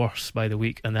getting worse by the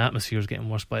week, and the atmosphere is getting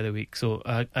worse by the week. So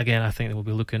again, I think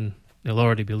they'll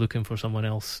already be looking for someone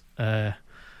else.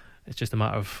 It's just a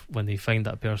matter of when they find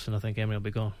that person. I think Emery will be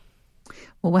gone.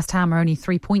 Well, West Ham are only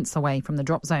 3 points away from the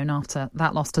drop zone after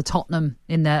that loss to Tottenham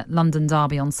in the London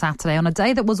derby on Saturday, on a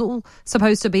day that was all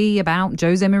supposed to be about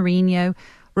Jose Mourinho.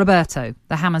 Roberto,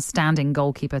 the Hammers' standing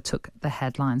goalkeeper, took the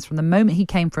headlines. From the moment he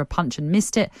came for a punch and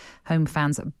missed it, home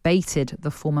fans baited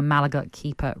the former Malaga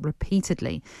keeper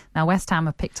repeatedly. Now, West Ham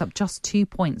have picked up just 2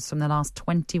 points from the last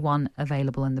 21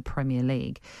 available in the Premier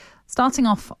League. Starting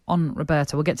off on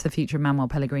Roberto, we'll get to the future of Manuel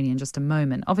Pellegrini in just a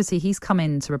moment. Obviously, he's come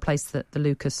in to replace the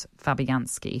Lucas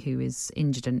Fabianski, who is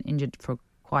injured for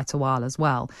quite a while as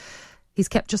well. He's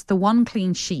kept just the one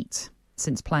clean sheet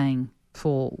since playing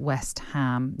for West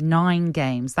Ham. 9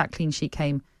 games. That clean sheet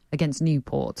came against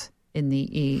Newport in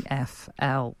the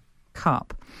EFL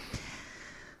Cup.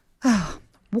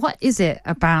 What is it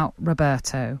about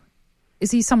Roberto?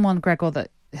 Is he someone, Gregor, that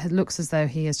looks as though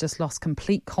he has just lost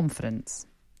complete confidence?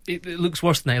 It looks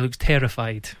worse than that. He looks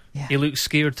terrified. Yeah. He looks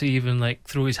scared to even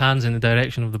throw his hands in the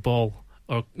direction of the ball,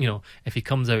 or if he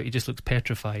comes out, he just looks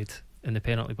petrified in the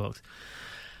penalty box.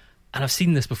 And I've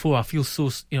seen this before. I feel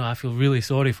I feel really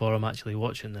sorry for him actually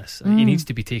watching this. He needs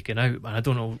to be taken out,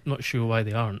 and not sure why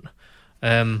they aren't.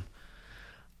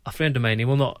 A friend of mine, he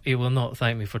will not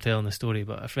thank me for telling the story,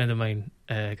 but a friend of mine,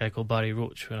 a guy called Barry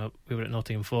Roach, when we were at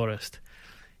Nottingham Forest,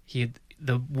 he had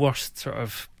the worst sort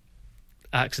of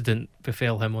accident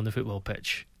befell him on the football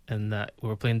pitch, in that we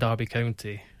were playing Derby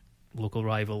County, local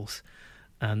rivals,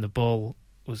 and it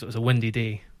was a windy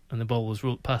day, and the ball was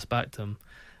passed back to him,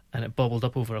 and it bobbled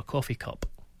up over a coffee cup,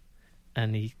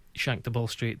 and he shanked the ball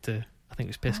straight to, I think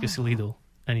it was Pescasolido,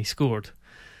 and he scored.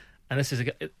 And this is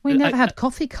we never had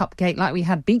coffee cup gate like we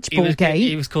had beach ball gate.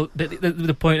 He was called.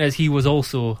 The point is, he was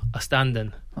also a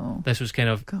stand-in. Oh, this was kind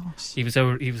of. Gosh. He was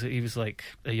like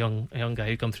a young guy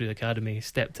who'd come through the academy,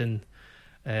 stepped in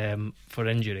for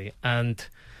injury, and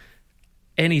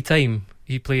any time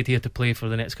he played, he had to play for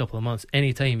the next couple of months.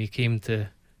 Any time he came to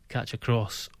catch a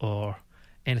cross or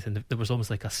anything, there was almost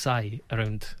like a sigh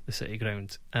around the City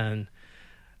ground, and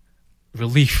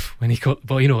relief when he got the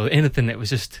ball. Anything that was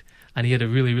just. And he had a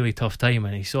really, really tough time,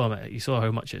 and he saw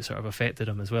how much it sort of affected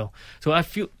him as well. So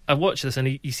I watched this,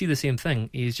 and you see the same thing.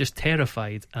 He's just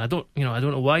terrified, and I don't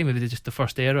know why. Maybe just the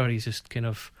first error, he's just kind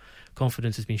of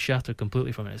confidence has been shattered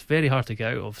completely from it. It's very hard to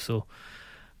get out of. So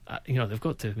they've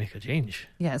got to make a change.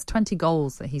 Yeah, it's 20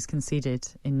 goals that he's conceded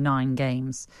in 9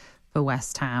 games for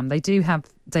West Ham. They do have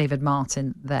David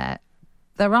Martin there.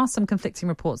 There are some conflicting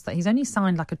reports that he's only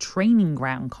signed like a training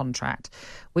ground contract,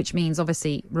 which means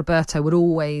obviously Roberto would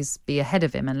always be ahead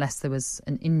of him unless there was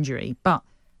an injury. But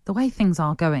the way things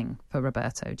are going for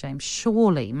Roberto, James,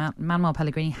 surely Manuel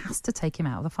Pellegrini has to take him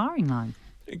out of the firing line.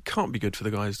 It can't be good for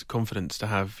the guy's confidence to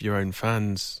have your own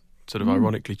fans sort of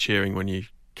ironically cheering when you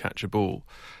catch a ball.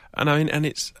 And I mean,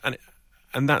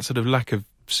 and that sort of lack of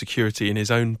security in his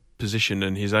own position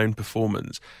and his own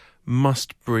performance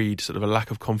must breed sort of a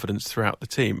lack of confidence throughout the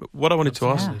team. What I wanted to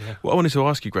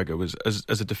ask you, Gregor, was as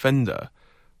a defender,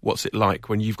 what's it like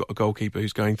when you've got a goalkeeper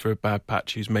who's going through a bad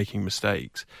patch, who's making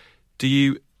mistakes?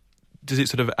 Does it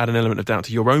sort of add an element of doubt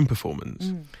to your own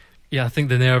performance? Yeah, I think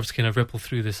the nerves kind of ripple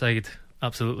through the side,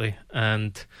 absolutely.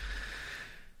 And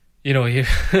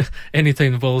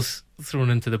anytime the ball's thrown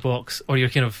into the box, or you're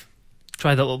kind of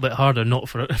try that a little bit harder, not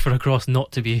for a cross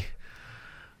not to be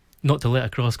not to let a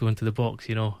cross go into the box.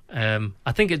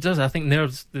 I think it does. I think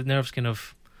the nerves kind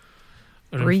of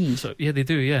breathe. So, yeah, they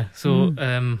do. Yeah, so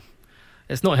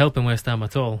it's not helping West Ham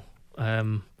at all.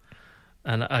 And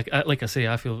I like I say,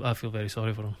 I feel very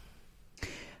sorry for him.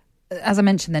 As I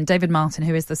mentioned then, David Martin,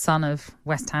 who is the son of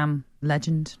West Ham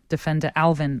legend defender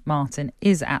Alvin Martin,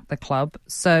 is at the club.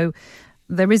 So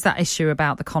there is that issue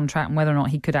about the contract and whether or not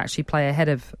he could actually play ahead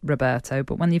of Roberto.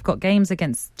 But when you've got games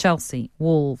against Chelsea,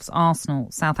 Wolves,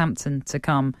 Arsenal, Southampton to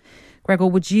come, Gregor,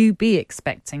 would you be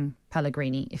expecting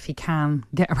Pellegrini, if he can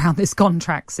get around this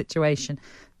contract situation,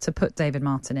 to put David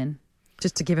Martin in,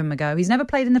 just to give him a go? He's never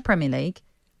played in the Premier League,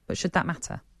 but should that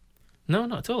matter? No,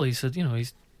 not at all. He said,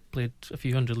 he's played a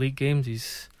few hundred league games.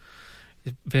 He's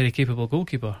a very capable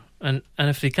goalkeeper. And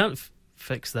if they can't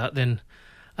fix that, then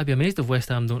I'd be amazed if West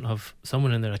Ham don't have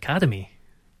someone in their academy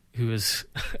who is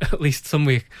at least some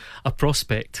way a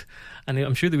prospect. And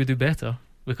I'm sure they would do better,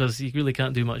 because you really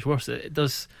can't do much worse. It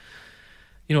does,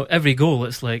 every goal,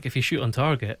 it's like if you shoot on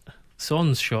target,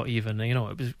 Son's shot even,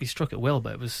 he struck it well,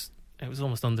 but it was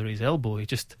almost under his elbow. He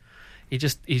just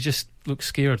looks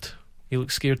scared. He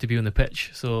looks scared to be on the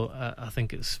pitch. So I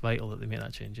think it's vital that they make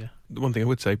that change, yeah. The one thing I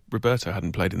would say, Roberto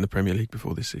hadn't played in the Premier League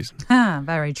before this season.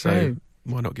 Very true. So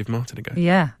why not give Martin a go?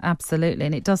 Yeah, absolutely.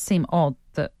 And it does seem odd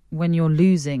that when you're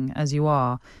losing, as you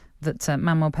are, that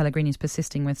Manuel Pellegrini is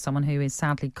persisting with someone who is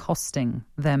sadly costing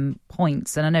them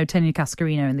points. And I know Tony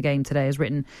Cascarino in the game today has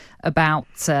written about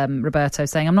Roberto,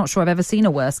 saying, I'm not sure I've ever seen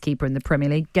a worse keeper in the Premier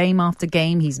League. Game after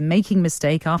game, he's making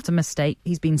mistake after mistake.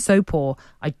 He's been so poor.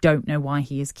 I don't know why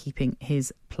he is keeping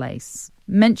his place.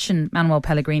 Mention Manuel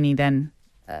Pellegrini then.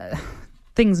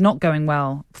 Things not going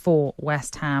well for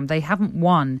West Ham. They haven't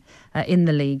won in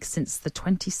the league since the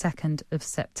 22nd of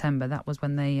September. That was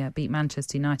when they beat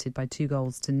Manchester United by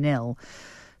 2-0.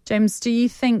 James, do you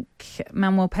think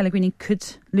Manuel Pellegrini could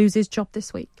lose his job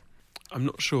this week? I'm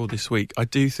not sure this week. I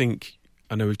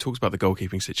know we've talked about the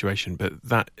goalkeeping situation, but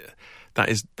that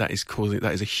is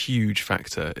a huge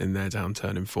factor in their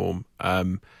downturn in form.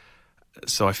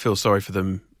 So I feel sorry for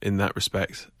them in that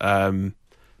respect.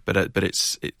 But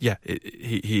his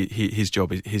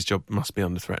job must be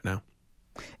under threat now.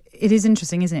 It is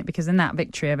interesting, isn't it? Because in that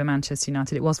victory over Manchester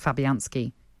United, it was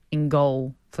Fabianski in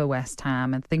goal for West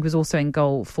Ham. I think was also in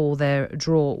goal for their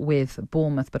draw with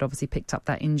Bournemouth, but obviously picked up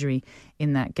that injury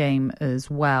in that game as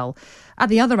well. At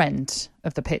the other end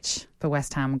of the pitch for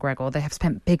West Ham, Gregor, they have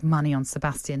spent big money on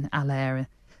Sebastian Haller.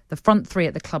 The front three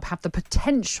at the club have the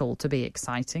potential to be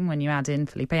exciting when you add in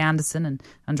Felipe Anderson and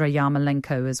Andrei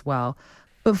Yarmolenko as well.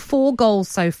 But 4 goals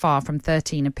so far from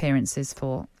 13 appearances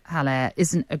for Haller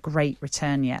isn't a great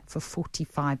return yet for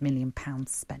 £45 million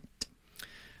spent.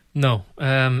 No,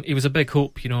 he was a big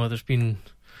hope. There's been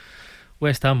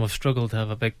West Ham have struggled to have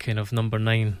a big kind of number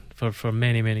 9 for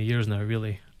many, many years now,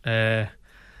 really. And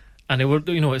they were,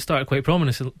 it started quite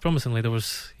promisingly. There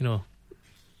was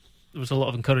a lot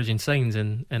of encouraging signs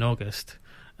in August.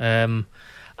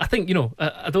 I think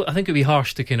I think it'd be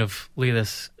harsh to kind of lay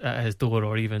this at his door,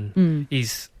 or even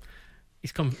he's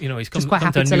come. He's come. Just quite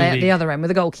happy to lay at the other end with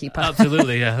a goalkeeper.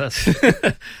 Absolutely, yeah, that's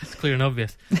it's clear and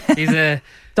obvious. He's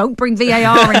don't bring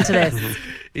VAR into this.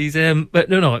 He's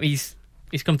but no, he's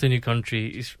come to a new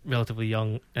country. He's relatively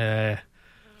young. I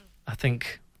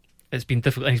think it's been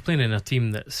difficult. And he's playing in a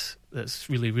team that's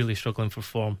really, really struggling for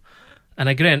form. And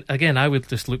again, I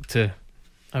would look to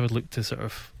sort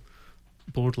of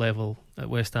board level at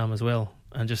West Ham as well,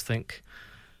 and just think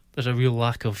there's a real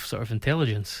lack of sort of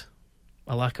intelligence,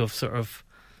 a lack of sort of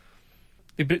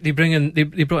they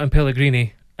brought in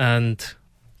Pellegrini and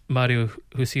Mario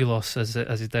Husilos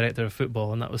as his director of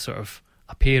football, and that was sort of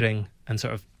a pairing, and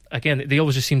sort of again they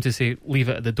always just seem to say leave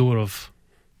it at the door of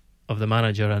the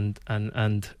manager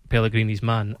and Pellegrini's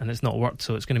man, and it's not worked,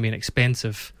 so it's going to be an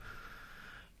expensive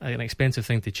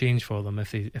thing to change for them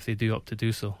if they do opt to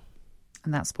do so.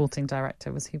 And that sporting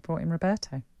director was who brought in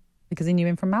Roberto, because he knew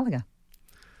him from Malaga.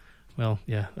 Well,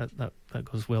 yeah, that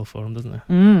goes well for him, doesn't it?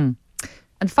 And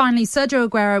finally, Sergio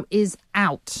Aguero is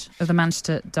out of the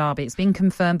Manchester derby. It's been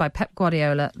confirmed by Pep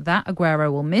Guardiola that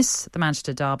Aguero will miss the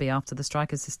Manchester derby after the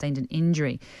striker sustained an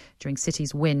injury during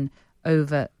City's win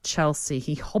over Chelsea.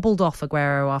 He hobbled off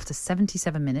Aguero after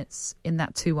 77 minutes in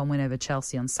that 2-1 win over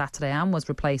Chelsea on Saturday, and was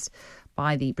replaced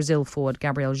by the Brazil forward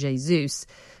Gabriel Jesus.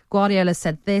 Guardiola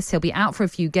said this: he'll be out for a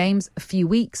few games, a few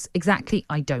weeks. Exactly,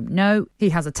 I don't know. He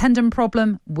has a tendon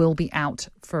problem, will be out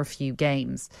for a few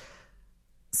games.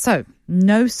 So,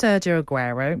 no Sergio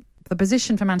Aguero. The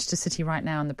position for Manchester City right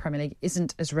now in the Premier League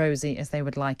isn't as rosy as they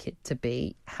would like it to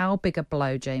be. How big a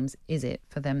blow, James, is it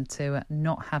for them to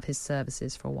not have his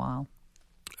services for a while?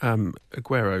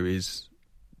 Aguero is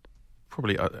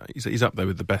probably he's up there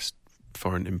with the best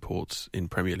foreign imports in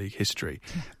Premier League history.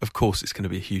 Of course, it's going to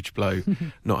be a huge blow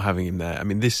not having him there. I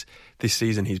mean, this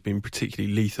season he's been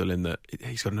particularly lethal in that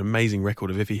he's got an amazing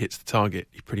record of if he hits the target,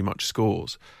 he pretty much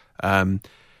scores.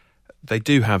 They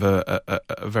do have a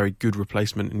very good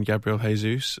replacement in Gabriel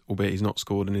Jesus, albeit he's not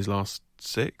scored in his last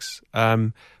 6.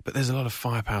 But there's a lot of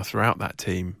firepower throughout that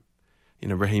team. You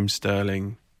know, Raheem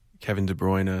Sterling, Kevin De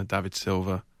Bruyne, David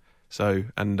Silva. So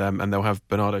and they'll have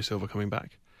Bernardo Silva coming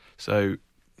back. So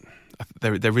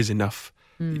there is enough.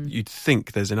 You'd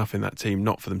think there's enough in that team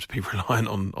not for them to be reliant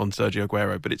on Sergio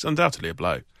Aguero, but it's undoubtedly a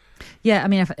blow. Yeah, I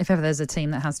mean, if ever there's a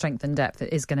team that has strength and depth,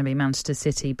 it is going to be Manchester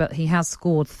City. But he has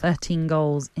scored 13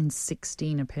 goals in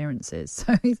 16 appearances.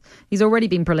 So he's already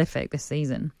been prolific this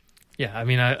season. Yeah, I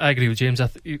mean, I agree with James.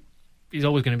 He's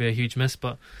always going to be a huge miss,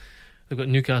 but they've got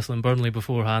Newcastle and Burnley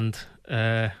beforehand,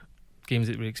 games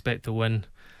that we expect to win.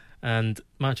 And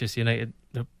Manchester United,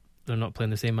 they're not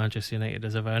playing the same Manchester United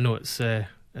as ever. I know it's a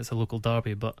local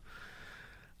derby, but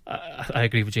I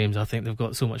agree with James. I think they've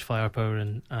got so much firepower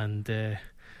and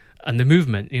the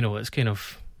movement. You know, it's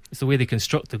the way they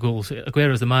construct the goals.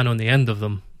 Aguero's the man on the end of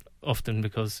them often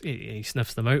because he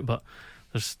sniffs them out. But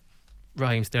there's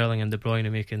Raheem Sterling and De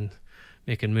Bruyne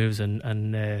making moves,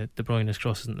 and De Bruyne's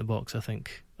crosses into the box. I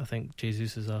think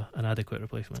Jesus is an adequate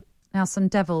replacement. Now, some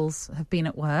devils have been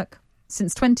at work.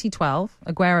 Since 2012,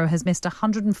 Aguero has missed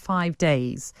 105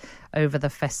 days over the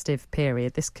festive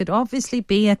period. This could obviously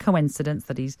be a coincidence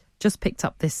that he's just picked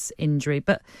up this injury,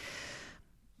 but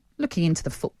looking into the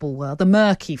football world, the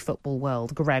murky football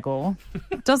world, Gregor,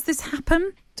 does this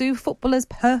happen? Do footballers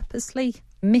purposely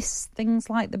miss things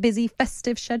like the busy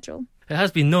festive schedule? It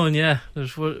has been known, yeah.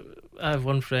 I have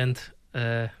one friend,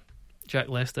 Jack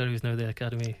Lester, who's now the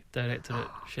academy director at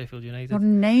Sheffield United. What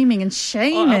naming and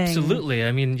shaming! Oh, absolutely.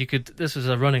 I mean, this was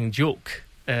a running joke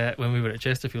when we were at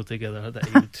Chesterfield together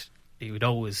that he would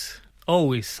always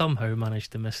somehow manage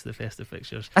to miss the festive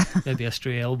fixtures. Maybe a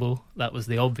stray elbow, that was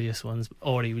the obvious ones,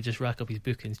 or he would just rack up his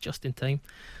bookings just in time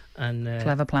and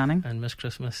clever planning and miss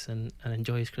Christmas and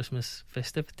enjoy his Christmas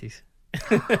festivities.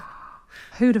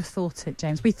 Who'd have thought it,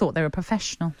 James? We thought they were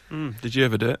professional. Did you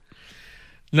ever do it?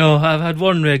 No, I've had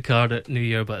one red card at New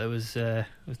Year, but it was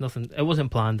nothing. It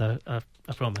wasn't planned. I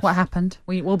promise. What happened?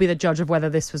 We'll be the judge of whether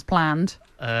this was planned.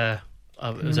 It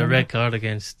was a red card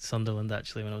against Sunderland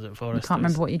actually when I was at Forest. You can't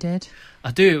remember what you did?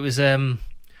 I do. It was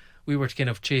we were kind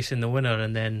of chasing the winner,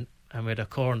 and then I made a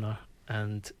corner,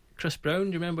 and Chris Brown, do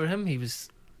you remember him? It was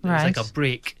like a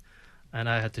break, and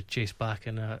I had to chase back,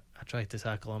 and I tried to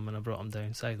tackle him, and I brought him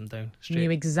down, sized him down. Knew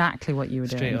exactly what you were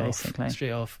doing, basically.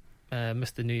 Straight off.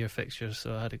 Missed the New Year fixtures,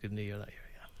 so I had a good New Year that year.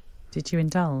 Yeah. Did you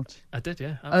indulge? I did,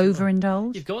 yeah. Absolutely.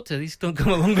 Overindulge? You've got to. These don't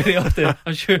come along very often.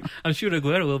 I'm sure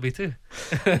Aguero will be too.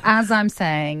 As I'm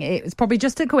saying, it was probably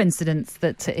just a coincidence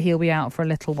that he'll be out for a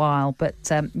little while. But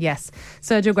yes,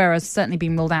 Sergio Aguero has certainly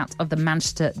been ruled out of the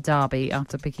Manchester derby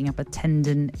after picking up a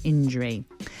tendon injury.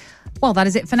 Well, that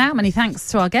is it for now. Many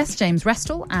thanks to our guests, James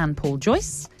Restall and Paul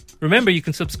Joyce. Remember, you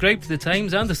can subscribe to The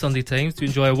Times and The Sunday Times to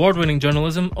enjoy award-winning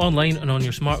journalism online and on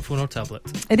your smartphone or tablet.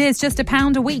 It is just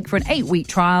 £1 a week for an 8-week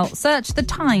trial. Search The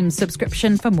Times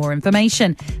subscription for more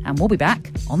information. And we'll be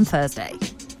back on Thursday.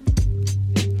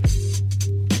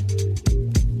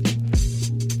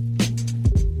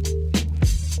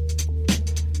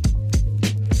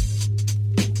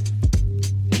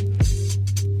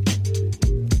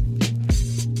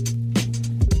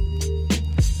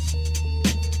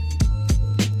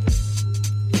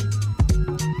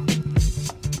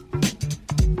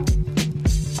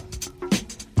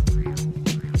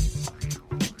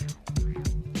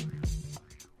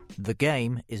 The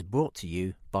Game is brought to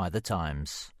you by The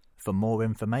Times. For more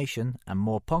information and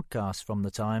more podcasts from The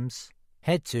Times,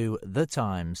 head to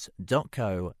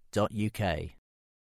thetimes.co.uk.